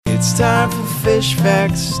It's time for Fish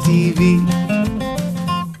Facts TV.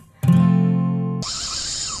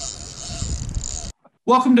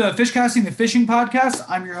 Welcome to Fish Casting, the fishing podcast.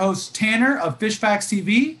 I'm your host, Tanner of Fish Facts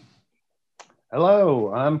TV.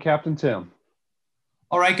 Hello, I'm Captain Tim.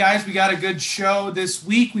 All right, guys, we got a good show this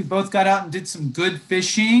week. We both got out and did some good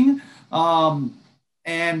fishing.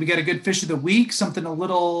 And we got a good fish of the week, something a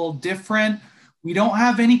little different. We don't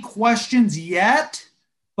have any questions yet,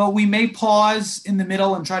 but we may pause in the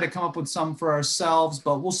middle and try to come up with some for ourselves,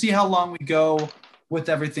 but we'll see how long we go with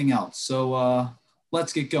everything else. So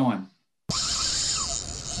let's get going.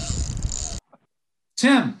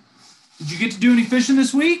 Tim, did you get to do any fishing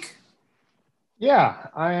this week? Yeah,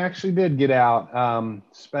 I actually did get out.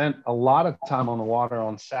 Spent a lot of time on the water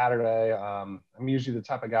on Saturday. I'm usually the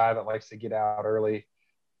type of guy that likes to get out early,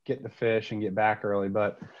 get the fish, and get back early.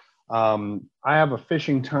 But I have a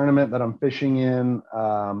fishing tournament that I'm fishing in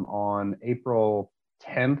on April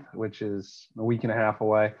 10th, which is a week and a half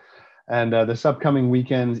away. And this upcoming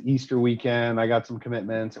weekend, Easter weekend, I got some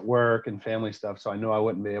commitments at work and family stuff, so I know I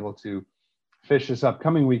wouldn't be able to fish this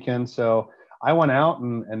upcoming weekend. So I went out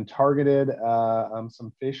and targeted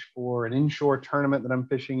some fish for an inshore tournament that I'm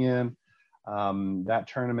fishing in. That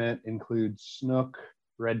tournament includes snook,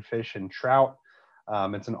 redfish, and trout.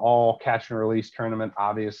 It's an all catch and release tournament,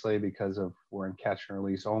 obviously, because we're in catch and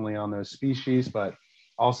release only on those species, but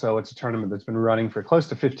also it's a tournament that's been running for close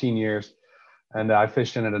to 15 years. And I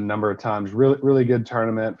fished in it a number of times. Really, really good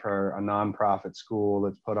tournament for a nonprofit school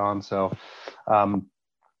that's put on. So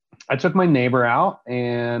I took my neighbor out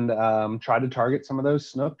and tried to target some of those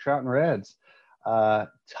snook, trout, and reds.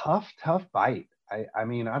 Tough bite. I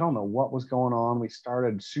mean, I don't know what was going on. We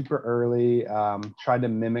started super early, tried to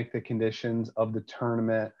mimic the conditions of the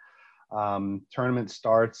tournament. Tournament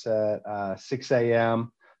starts at 6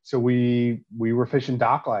 a.m. So we were fishing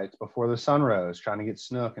dock lights before the sun rose, trying to get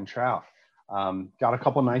snook and trout. Got a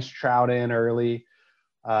couple nice trout in early.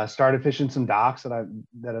 Started fishing some docks that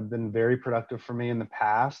have been very productive for me in the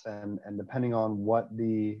past. And depending on what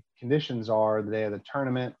the conditions are the day of the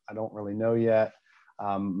tournament, I don't really know yet.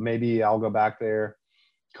 Maybe I'll go back there.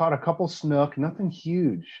 Caught a couple snook, nothing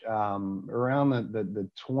huge, around the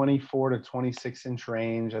 24 to 26 inch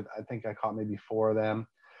range. I think I caught maybe 4 of them.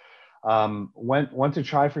 Went to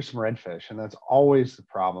try for some redfish, and that's always the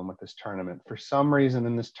problem with this tournament. For some reason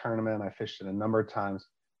in this tournament, I fished it a number of times.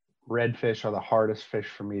 Redfish are the hardest fish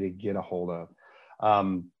for me to get a hold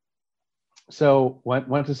of. So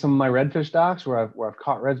went to some of my redfish docks where I've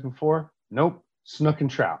caught reds before. Nope, snook and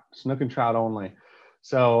trout only.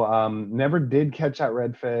 So never did catch that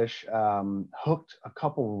redfish. Hooked a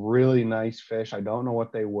couple really nice fish. I don't know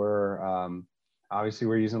what they were. Obviously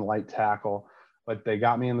we're using light tackle, but they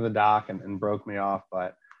got me into the dock and broke me off.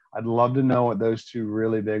 But I'd love to know what those 2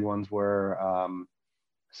 really big ones were.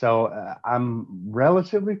 So I'm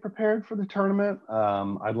relatively prepared for the tournament.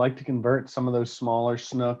 I'd like to convert some of those smaller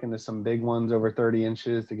snook into some big ones over 30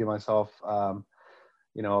 inches to give myself, a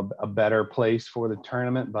better place for the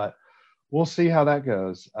tournament, but we'll see how that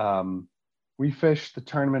goes. We fished the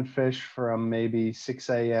tournament fish from maybe 6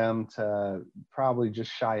 a.m. to probably just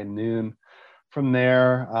shy of noon. From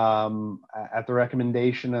there, at the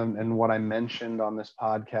recommendation and what I mentioned on this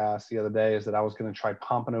podcast the other day is that I was going to try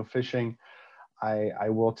pompano fishing. I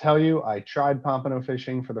will tell you, I tried pompano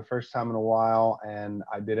fishing for the first time in a while, and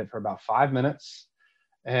I did it for about 5 minutes,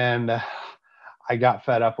 and I got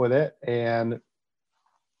fed up with it. And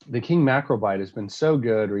the king mackerel bite has been so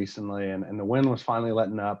good recently, and the wind was finally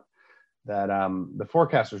letting up that the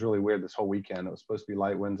forecast was really weird this whole weekend. It was supposed to be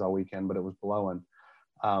light winds all weekend, but it was blowing.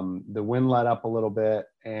 The wind let up a little bit,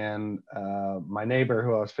 and my neighbor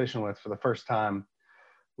who I was fishing with for the first time,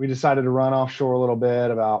 we decided to run offshore a little bit,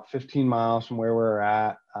 about 15 miles from where we were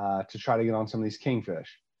at, to try to get on some of these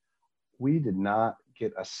kingfish. We did not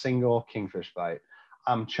get a single kingfish bite.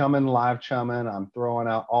 I'm live chumming. I'm throwing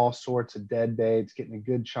out all sorts of dead baits, getting a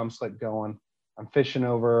good chum slip going. I'm fishing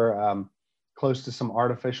over close to some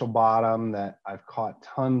artificial bottom that I've caught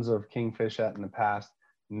tons of kingfish at in the past.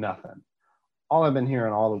 Nothing. All I've been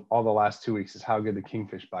hearing all the last 2 weeks is how good the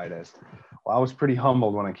kingfish bite is. Well, I was pretty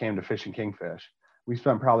humbled when I came to fishing kingfish. We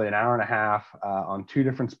spent probably an hour and a half on 2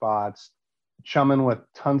 different spots, chumming with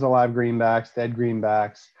tons of live greenbacks, dead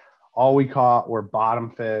greenbacks. All we caught were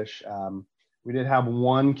bottom fish. We did have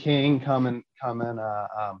one king come in,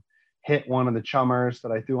 hit one of the chummers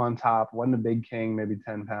that I threw on top. Wasn't a big king, maybe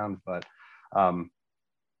 10 pounds, but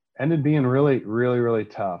ended being really, really, really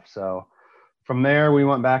tough. So from there, we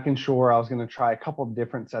went back inshore. I was going to try a couple of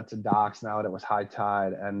different sets of docks now that it was high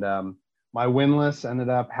tide. And my windlass ended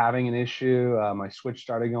up having an issue. My switch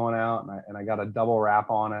started going out, and I got a double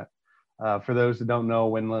wrap on it. For those that don't know,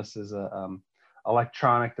 windlass is a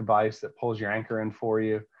electronic device that pulls your anchor in for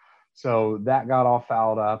you. So that got all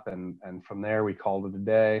fouled up, and from there we called it a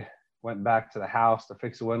day. Went back to the house to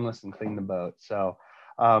fix the windlass and clean the boat. So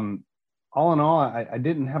all in all, I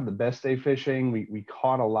didn't have the best day fishing. We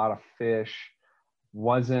caught a lot of fish.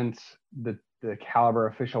 Wasn't the caliber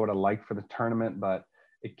of fish I would have liked for the tournament, but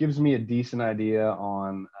it gives me a decent idea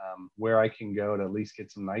on where I can go to at least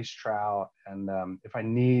get some nice trout. And if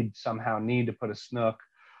I somehow need to put a snook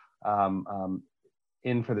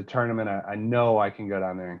in for the tournament, I know I can go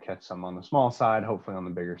down there and catch some on the small side, hopefully on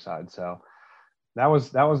the bigger side. So that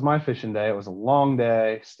was my fishing day. It was a long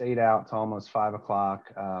day, stayed out till almost 5 o'clock,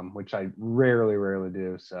 which I rarely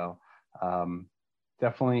do. So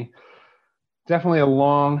definitely a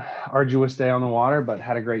long, arduous day on the water, but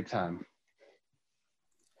had a great time.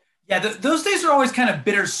 Yeah, those days are always kind of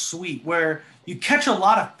bittersweet, where you catch a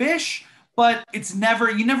lot of fish, but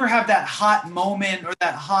you never have that hot moment or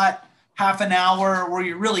that hot half an hour where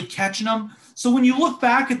you're really catching them. So when you look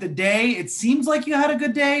back at the day, it seems like you had a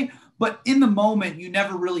good day, but in the moment, you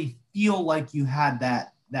never really feel like you had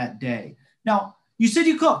that day. Now, you said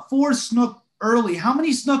you caught 4 snook early. How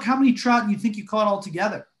many snook, how many trout do you think you caught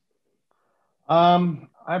altogether?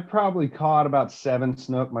 I probably caught about 7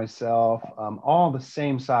 snook myself, all the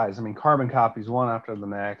same size. I mean, carbon copies one after the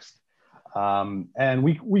next. And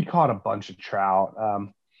we caught a bunch of trout.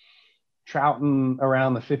 Trouting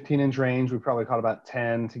around the 15-inch range, we probably caught about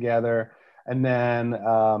 10 together. And then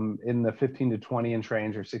in the 15 to 20-inch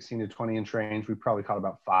range or 16 to 20-inch range, we probably caught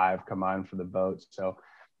about 5 combined for the boats. So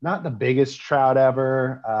not the biggest trout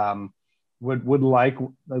ever. Would like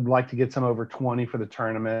to get some over 20 for the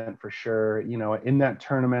tournament for sure. You know, in that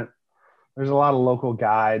tournament, there's a lot of local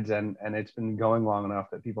guides, and it's been going long enough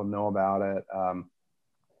that people know about it.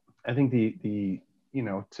 I think the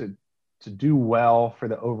to do well for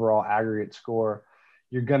the overall aggregate score,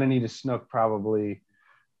 you're going to need a snook probably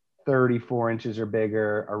 34 inches or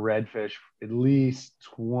bigger, a redfish at least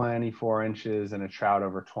 24 inches, and a trout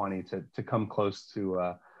over 20 to come close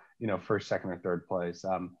to first, second, or third place.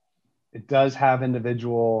 It does have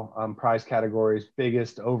individual prize categories.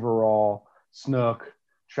 Biggest overall snook,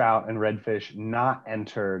 trout, and redfish not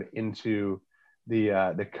entered into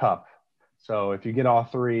the cup. So if you get all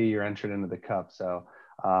 3, you're entered into the cup. So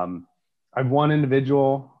I've won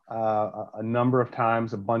individual a number of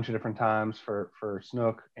times, a bunch of different times for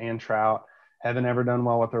snook and trout. Haven't ever done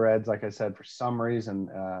well with the reds, like I said, for some reason.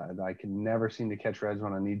 I can never seem to catch reds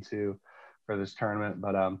when I need to for this tournament.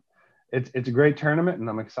 But it's a great tournament, and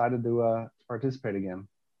I'm excited to participate again.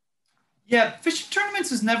 Yeah, fishing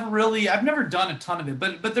tournaments is I've never done a ton of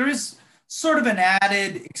it, but there is sort of an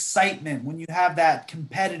added excitement when you have that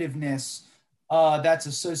competitiveness that's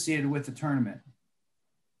associated with the tournament.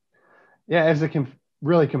 Yeah, as a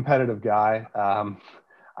really competitive guy,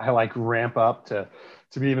 I like ramp up to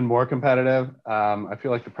be even more competitive. I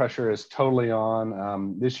feel like the pressure is totally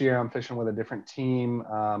on. This year I'm fishing with a different team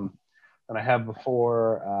than I have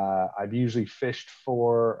before. I've usually fished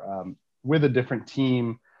with a different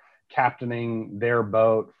team, captaining their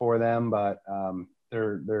boat for them, but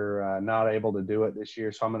they're not able to do it this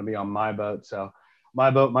year. So I'm going to be on my boat. So my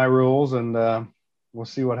boat, my rules, and we'll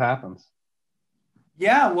see what happens.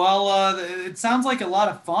 Yeah, well, it sounds like a lot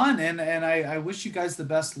of fun, and I wish you guys the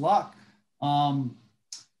best luck.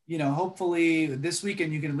 Hopefully this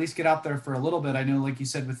weekend you can at least get out there for a little bit. I know, like you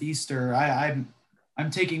said, with Easter, I'm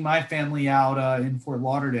taking my family out in Fort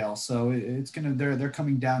Lauderdale, so they're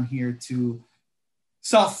coming down here to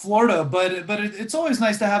South Florida, but it's always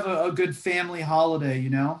nice to have a good family holiday, you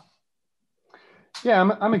know? Yeah,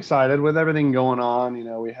 I'm excited with everything going on. You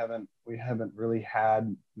know, we haven't really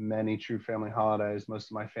had many true family holidays. Most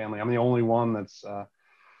of my family, I'm the only one that's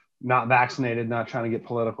not vaccinated, not trying to get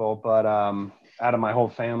political, but out of my whole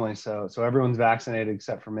family. So everyone's vaccinated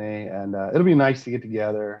except for me, and it'll be nice to get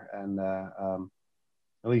together and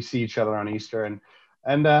at least see each other on Easter.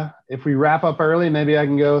 And if we wrap up early, maybe I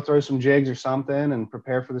can go throw some jigs or something and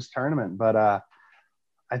prepare for this tournament. But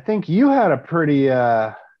I think you had a pretty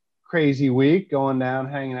crazy week going down,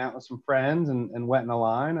 hanging out with some friends and wetting a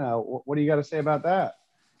line. What do you got to say about that?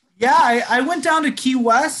 Yeah, I went down to Key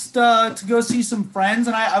West to go see some friends,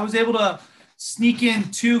 and I was able to sneak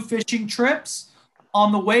in 2 fishing trips.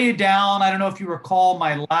 On the way down, I don't know if you recall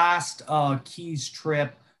my last Keys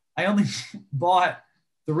trip, I only bought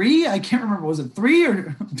 3. I can't remember. Was it 3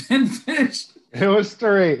 or 10 fish? It was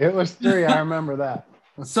 3. I remember that.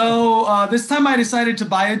 So this time I decided to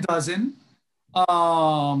buy a dozen.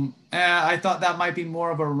 And I thought that might be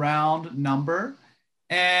more of a round number.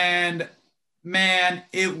 And man,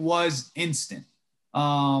 it was instant.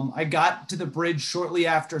 I got to the bridge shortly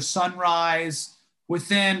after sunrise.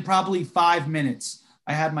 Within probably 5 minutes,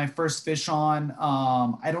 I had my first fish on.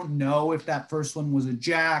 I don't know if that first one was a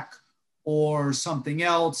jack or something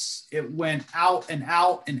else. It went out and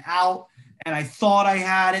out and out, and I thought I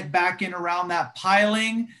had it back in around that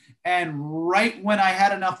piling. And right when I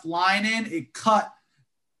had enough line in, it cut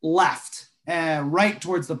left and right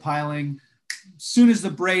towards the piling. As soon as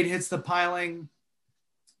the braid hits the piling,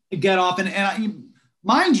 I get off.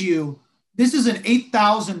 Mind you, this is an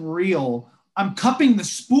 8,000 reel. I'm cupping the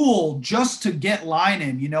spool just to get line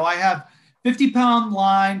in. You know, I have 50-pound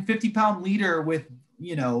line, 50-pound leader with,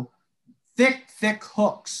 you know, thick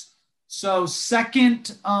hooks. So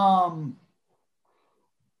second,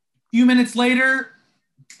 few minutes later,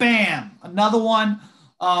 bam, another one.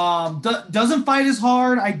 Doesn't fight as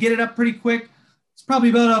hard. I get it up pretty quick. It's probably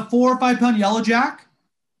about a 4 or 5 pound yellow jack.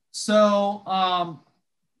 So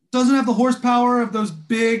doesn't have the horsepower of those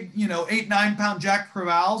big, you know, 8-9 pound jack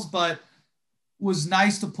crevalles, but was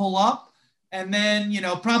nice to pull up. And then, you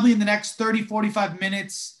know, probably in the next 30, 45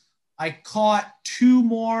 minutes, I caught 2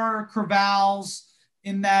 more crevalles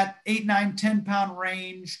in that 8, 9, 10 pound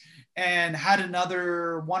range and had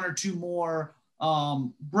another 1 or 2 more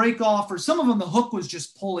break off, or some of them the hook was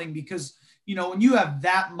just pulling because, you know, when you have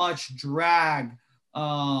that much drag,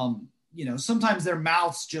 you know, sometimes their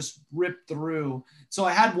mouths just rip through. So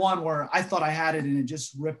I had one where I thought I had it and it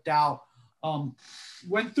just ripped out.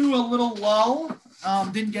 Went through a little lull,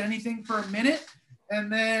 didn't get anything for a minute.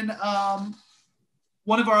 And then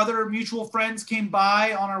one of our other mutual friends came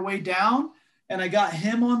by on our way down and I got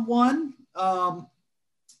him on one.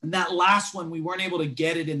 And that last one, we weren't able to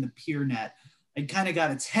get it in the pier net. I kind of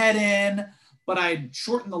got its head in, but I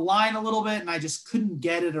shortened the line a little bit and I just couldn't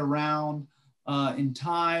get it around in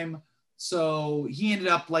time. So he ended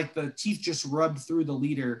up like the teeth just rubbed through the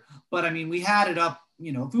leader. But I mean, we had it up,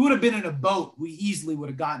 you know, if we would have been in a boat, we easily would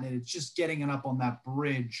have gotten it. It's just getting it up on that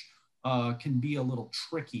bridge can be a little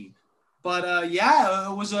tricky. But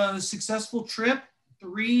yeah, it was a successful trip.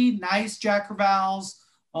 3 nice jack crevalles,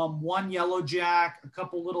 1 yellow jack, a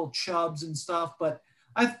couple little chubs and stuff. But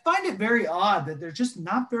I find it very odd that there's just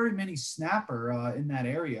not very many snapper in that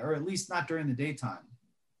area, or at least not during the daytime.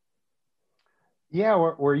 Yeah,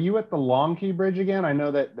 were you at the Long Key Bridge again? I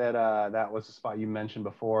know that was the spot you mentioned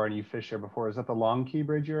before, and you fished there before. Is that the Long Key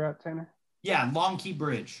Bridge you're at, Tanner? Yeah, Long Key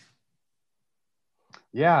Bridge.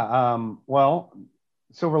 Yeah, well,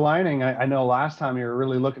 silver lining, I know last time you were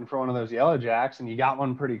really looking for one of those yellow jacks, and you got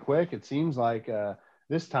one pretty quick. It seems like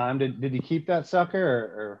this time, did you keep that sucker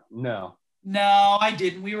or no? No, I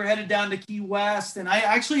didn't. We were headed down to Key West, and I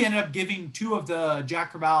actually ended up giving 2 of the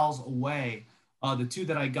jack crevalles away. The 2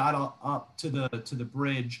 that I got up to the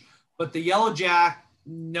bridge, but the yellow jack,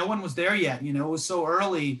 no one was there yet. You know, it was so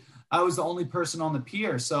early. I was the only person on the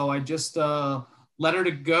pier, so I just let her to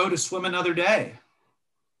go to swim another day.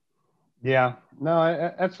 Yeah,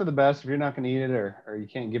 no, that's for the best if you're not going to eat it or you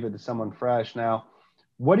can't give it to someone fresh. Now,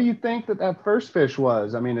 what do you think that first fish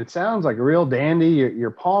was? I mean, it sounds like a real dandy. You're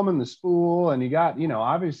palming the spool, and you got, you know,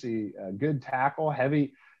 obviously a good tackle,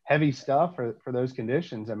 heavy stuff for those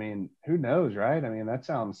conditions. I mean, who knows, right? I mean, that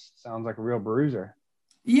sounds like a real bruiser.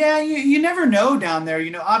 Yeah, you never know down there.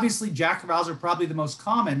 You know, obviously jack crevalles are probably the most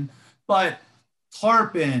common, but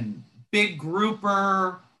tarpon, big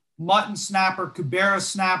grouper, mutton snapper, cubera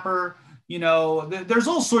snapper, you know, there's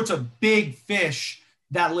all sorts of big fish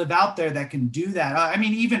that live out there that can do that. I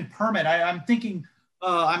mean, even permit. I'm thinking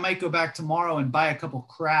I might go back tomorrow and buy a couple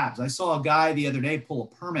crabs. I saw a guy the other day pull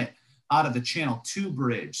a permit out of the Channel 2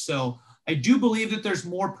 bridge. So I do believe that there's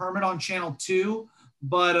more permit on Channel 2,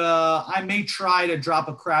 but I may try to drop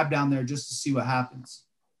a crab down there just to see what happens.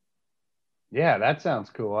 Yeah, that sounds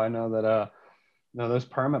cool. I know that those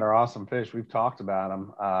permit are awesome fish. We've talked about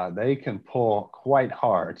them. They can pull quite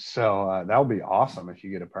hard. So that'll be awesome if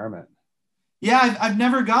you get a permit. Yeah, I've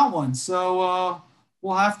never got one. So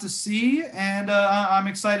we'll have to see. And I'm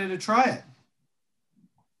excited to try it.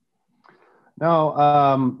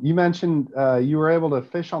 No, you mentioned you were able to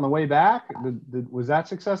fish on the way back. Was that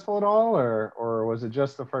successful at all, or was it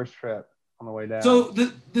just the first trip on the way down? So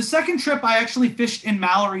the second trip, I actually fished in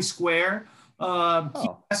Mallory Square, Key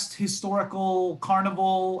West Historical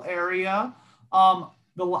Carnival area.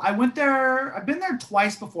 I went there. I've been there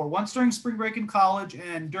twice before. Once during spring break in college,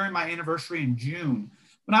 and during my anniversary in June.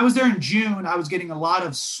 When I was there in June, I was getting a lot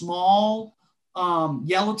of small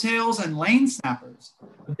yellowtails and lane snappers.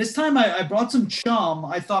 But this time I brought some chum.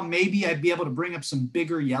 I thought maybe I'd be able to bring up some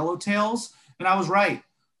bigger yellowtails, and I was right.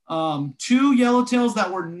 2 yellowtails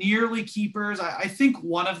that were nearly keepers. I think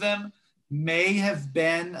one of them may have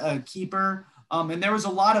been a keeper. And there was a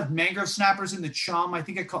lot of mangrove snappers in the chum. I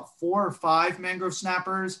think I caught 4 or 5 mangrove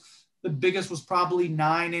snappers. The biggest was probably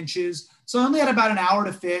 9 inches. So I only had about an hour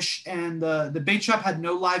to fish, and the bait shop had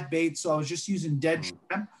no live bait, so I was just using dead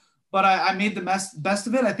shrimp. But I made the best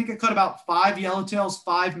of it. I think I caught about 5 yellowtails,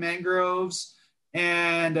 5 mangroves,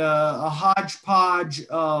 and a hodgepodge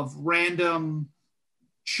of random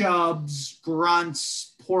chubs,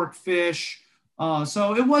 grunts, porkfish.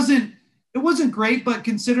 So it wasn't great, but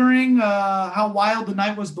considering how wild the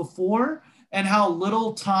night was before and how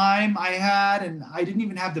little time I had, and I didn't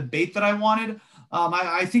even have the bait that I wanted,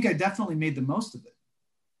 I think I definitely made the most of it.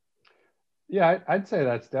 Yeah, I'd say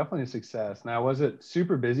that's definitely a success. Now, was it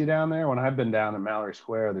super busy down there? When I've been down in Mallory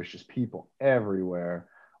Square, there's just people everywhere.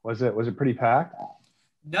 Was it pretty packed?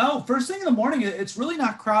 No, first thing in the morning, it's really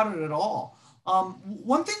not crowded at all.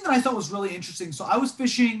 One thing that I thought was really interesting, so I was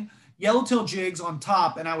fishing yellowtail jigs on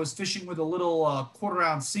top, and I was fishing with a little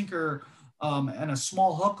quarter-ounce sinker and a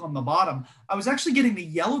small hook on the bottom. I was actually getting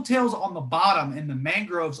the yellowtails on the bottom and the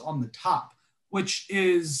mangroves on the top, which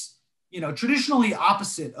is, traditionally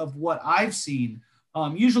opposite of what I've seen.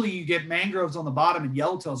 Usually you get mangroves on the bottom and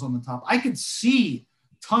yellowtails on the top. I could see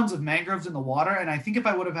tons of mangroves in the water, and I think if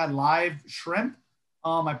I would have had live shrimp,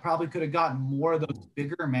 I probably could have gotten more of those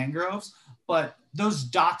bigger mangroves. But those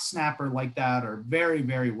dot snapper like that are very,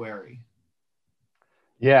 very wary.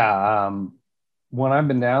 Yeah. When I've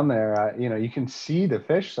been down there, you can see the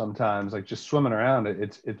fish sometimes, like just swimming around.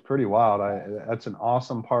 It's pretty wild. That's an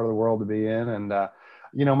awesome part of the world to be in. And,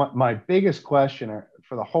 my biggest question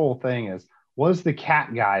for the whole thing is, was the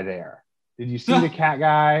cat guy there? Did you see the cat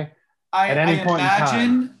guy at any point in time? I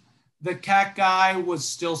imagine the cat guy was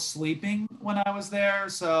still sleeping when I was there.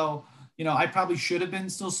 So, I probably should have been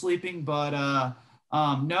still sleeping, but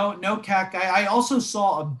no cat guy. I also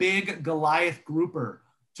saw a big Goliath grouper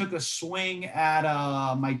took a swing at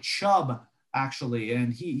my chub, actually,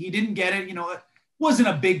 and he didn't get it. It wasn't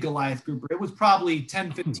a big Goliath grouper. It was probably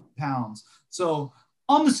 10, 15 pounds. So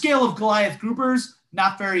on the scale of Goliath groupers,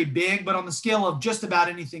 not very big, but on the scale of just about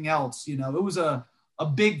anything else, it was a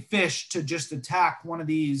big fish to just attack one of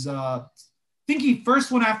these. I think he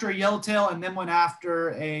first went after a yellowtail and then went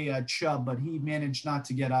after a chub, but he managed not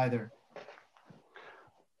to get either.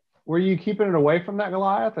 Were you keeping it away from that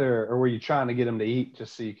Goliath, or were you trying to get him to eat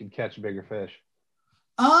just so you could catch bigger fish?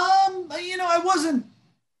 I wasn't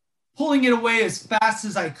pulling it away as fast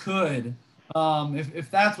as I could,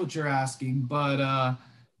 if that's what you're asking. But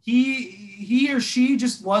he or she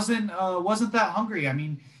just wasn't that hungry. I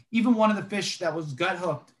mean, even one of the fish that was gut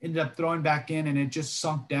hooked ended up throwing back in, and it just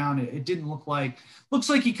sunk down. It didn't looks like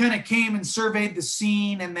he kind of came and surveyed the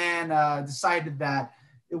scene and then decided that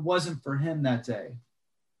it wasn't for him that day.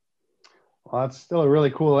 Well, it's still a really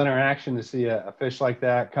cool interaction to see a fish like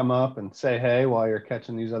that come up and say hey while you're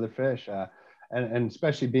catching these other fish. And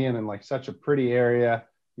especially being in like such a pretty area,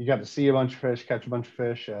 you got to see a bunch of fish, catch a bunch of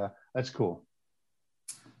fish. That's cool.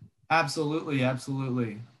 Absolutely.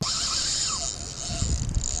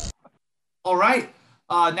 All right.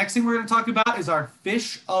 Next thing we're going to talk about is our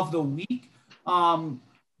fish of the week.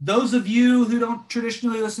 Those of you who don't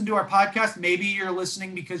traditionally listen to our podcast, maybe you're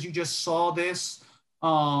listening because you just saw this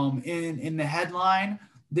in the headline.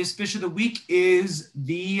 This fish of the week is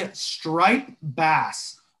the striped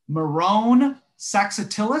bass, Marone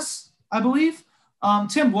saxatilis, I believe.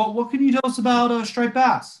 Tim, what can you tell us about striped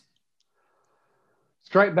bass?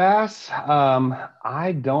 Striped bass,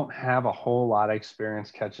 I don't have a whole lot of experience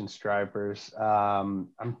catching stripers. I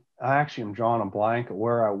actually am drawing a blank at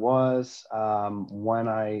where I was when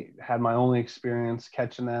I had my only experience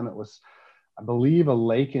catching them. It was, I believe, a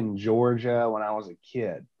lake in Georgia when I was a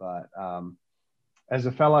kid. But as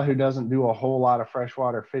a fella who doesn't do a whole lot of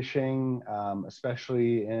freshwater fishing,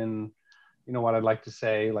 especially in, what I'd like to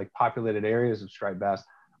say, like populated areas of striped bass,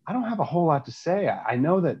 I don't have a whole lot to say. I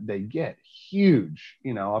know that they get huge,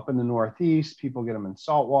 up in the Northeast, people get them in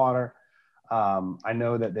saltwater. I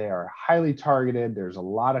know that they are highly targeted. There's a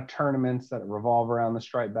lot of tournaments that revolve around the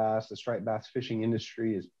striped bass. The striped bass fishing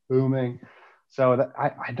industry is booming. So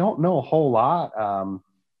I don't know a whole lot.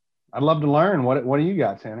 I'd love to learn. What do you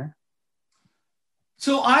got, Tanner?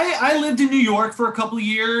 So I lived in New York for a couple of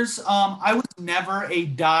years. I was never a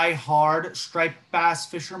die-hard striped bass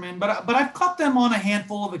fisherman, but I've caught them on a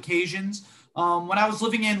handful of occasions. When I was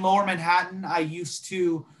living in Lower Manhattan, I used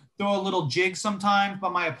to throw a little jig sometimes by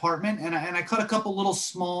my apartment, and I caught a couple little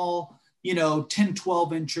small, 10,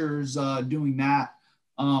 12 inchers doing that.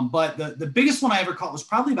 But the biggest one I ever caught was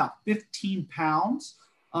probably about 15 pounds,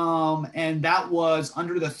 and that was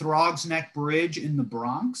under the Throgs Neck Bridge in the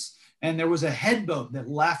Bronx. And there was a headboat that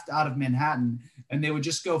left out of Manhattan, and they would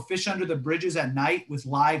just go fish under the bridges at night with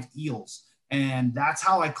live eels. And that's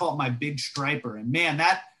how I caught my big striper. And man,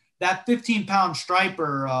 that 15-pound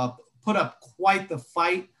striper put up quite the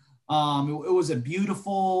fight. It was a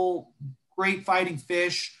beautiful, great fighting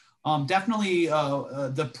fish. Definitely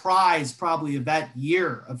the prize probably of that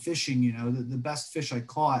year of fishing, the best fish I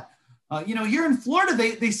caught. Here in Florida,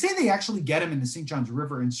 they say they actually get them in the St. Johns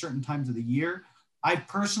River in certain times of the year. I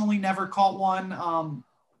personally never caught one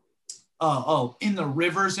in the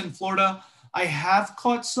rivers in Florida. I have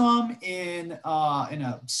caught some in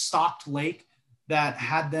a stocked lake that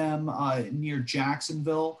had them near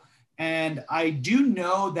Jacksonville. And I do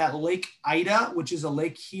know that Lake Ida, which is a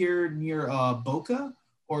lake here near Boca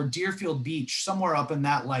or Deerfield Beach, somewhere up in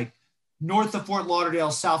that like north of Fort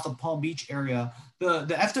Lauderdale, south of Palm Beach area, the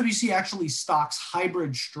FWC actually stocks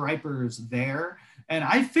hybrid stripers there. And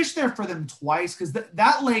I fished there for them twice because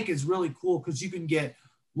that lake is really cool because you can get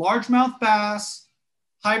largemouth bass,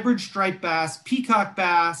 hybrid striped bass, peacock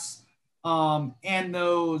bass, and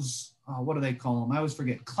those, what do they call them? I always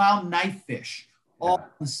forget, clown knife fish, all in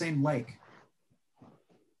the same lake.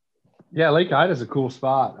 Yeah, Lake Ida is a cool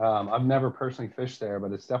spot. I've never personally fished there,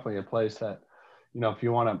 but it's definitely a place that, if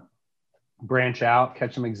you want to branch out,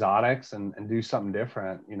 catch some exotics and do something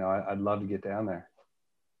different, I'd love to get down there.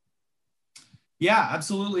 Yeah,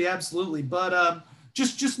 absolutely. Absolutely. But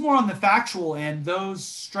just more on the factual end, those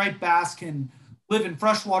striped bass can live in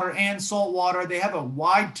freshwater and saltwater. They have a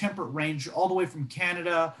wide temperate range all the way from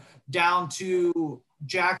Canada down to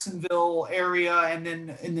Jacksonville area and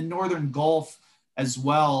then in the Northern Gulf as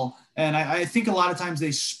well. And I think a lot of times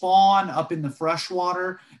they spawn up in the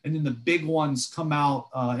freshwater and then the big ones come out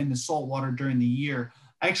in the saltwater during the year.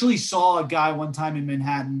 I actually saw a guy one time in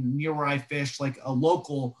Manhattan near where I fished, like a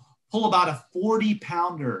local, pull about a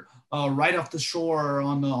 40-pounder right off the shore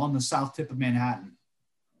on the south tip of Manhattan.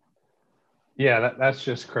 Yeah, that's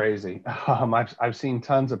just crazy. I've seen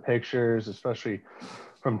tons of pictures, especially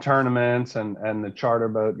from tournaments and the charter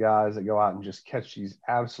boat guys that go out and just catch these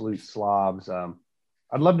absolute slobs.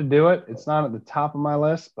 I'd love to do it. It's not at the top of my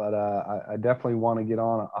list, but I definitely want to get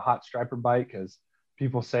on a hot striper bite because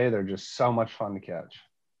people say they're just so much fun to catch.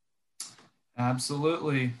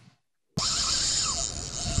 Absolutely.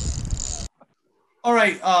 All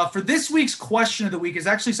right. For this week's question of the week is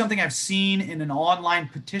actually something I've seen in an online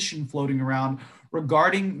petition floating around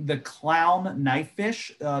regarding the clown knife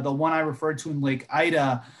fish, the one I referred to in Lake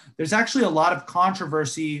Ida. There's actually a lot of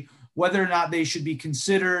controversy whether or not they should be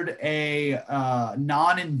considered a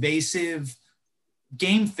non-invasive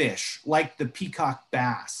game fish like the peacock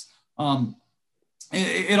bass.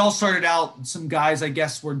 It all started out, some guys, I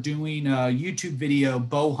guess, were doing a YouTube video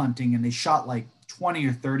bow hunting, and they shot like 20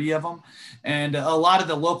 or 30 of them. And a lot of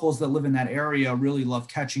the locals that live in that area really love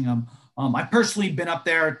catching them. I personally been up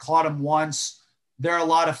there, caught them once. They're a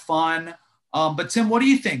lot of fun. But Tim, what do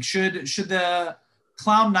you think? Should the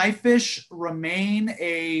clown knife fish remain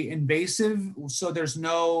a invasive so there's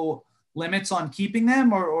no limits on keeping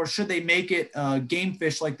them, or should they make it a game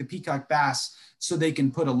fish like the peacock bass so they can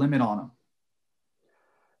put a limit on them?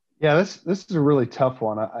 Yeah, this is a really tough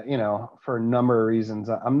one, for a number of reasons.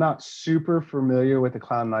 I'm not super familiar with the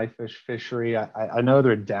clown knifefish fishery. I know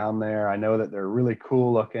they're down there. I know that they're really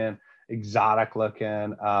cool looking, exotic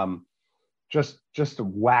looking, just a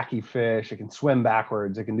wacky fish. It can swim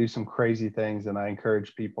backwards. It can do some crazy things. And I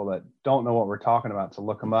encourage people that don't know what we're talking about to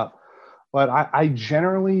look them up. But I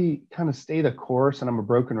generally kind of stay the course, and I'm a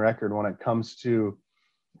broken record when it comes to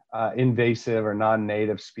invasive or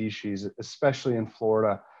non-native species, especially in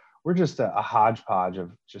Florida. We're just a hodgepodge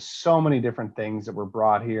of just so many different things that were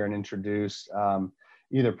brought here and introduced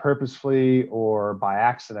either purposefully or by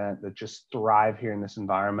accident that just thrive here in this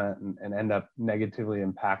environment and end up negatively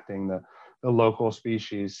impacting the local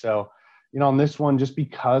species. So, on this one, just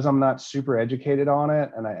because I'm not super educated on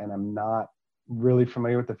it and I'm not really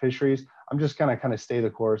familiar with the fisheries, I'm just gonna kind of stay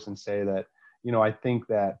the course and say that, I think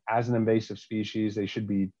that as an invasive species, they should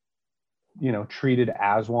be treated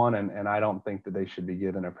as one, and I don't think that they should be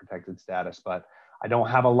given a protected status, but I don't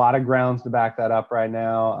have a lot of grounds to back that up right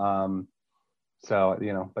now.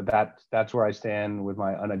 But that's where I stand with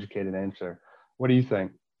my uneducated answer. What do you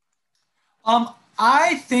think?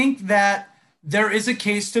 I think that there is a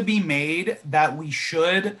case to be made that we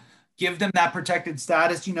should give them that protected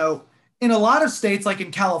status. In a lot of states, like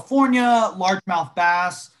in California, largemouth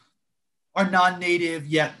bass are non-native,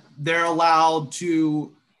 yet they're allowed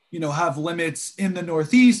to have limits. In the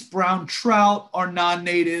Northeast, brown trout are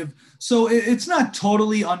non-native. So it's not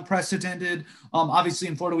totally unprecedented. Obviously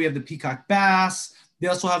in Florida, we have the peacock bass. They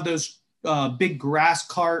also have those big grass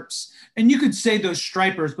carps. And you could say those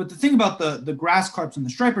stripers, but the thing about the grass carps and the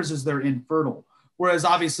stripers is they're infertile. Whereas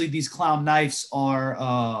obviously these clown knifes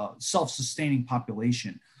are self-sustaining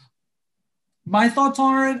population. My thoughts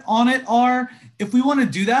on it are, if we want to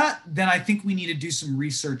do that, then I think we need to do some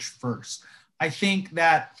research first. I think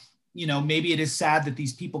that, maybe it is sad that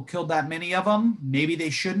these people killed that many of them. Maybe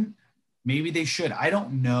they shouldn't. Maybe they should. I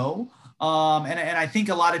don't know. And I think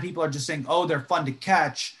a lot of people are just saying, oh, they're fun to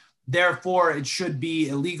catch, therefore it should be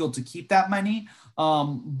illegal to keep that many.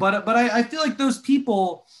 But I feel like those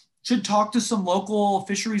people should talk to some local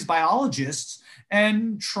fisheries biologists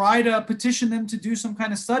and try to petition them to do some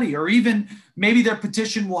kind of study, or even maybe their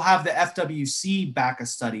petition will have the FWC back a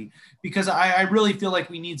study, because I really feel like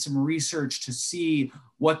we need some research to see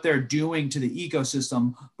what they're doing to the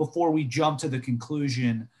ecosystem before we jump to the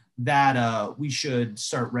conclusion that we should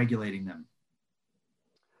start regulating them.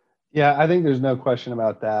 Yeah, I think there's no question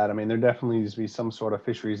about that. I mean, there definitely needs to be some sort of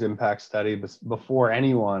fisheries impact study before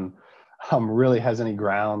anyone really has any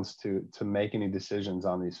grounds to make any decisions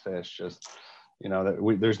on these fish. Just,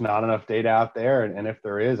 there's not enough data out there. And if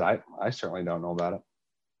there is, I certainly don't know about it.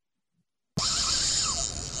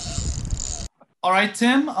 All right,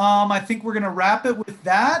 Tim, I think we're going to wrap it with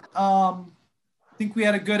that. I think we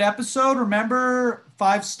had a good episode. Remember,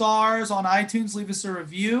 5 stars on iTunes, leave us a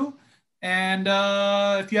review. And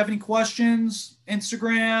if you have any questions,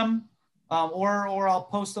 Instagram, or I'll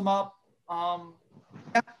post them up.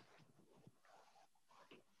 Yeah.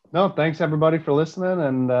 No, thanks everybody for listening.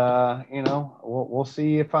 And, we'll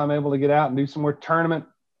see if I'm able to get out and do some more tournament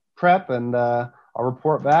prep, and I'll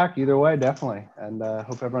report back either way, definitely. And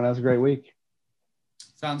hope everyone has a great week.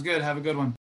 Sounds good. Have a good one.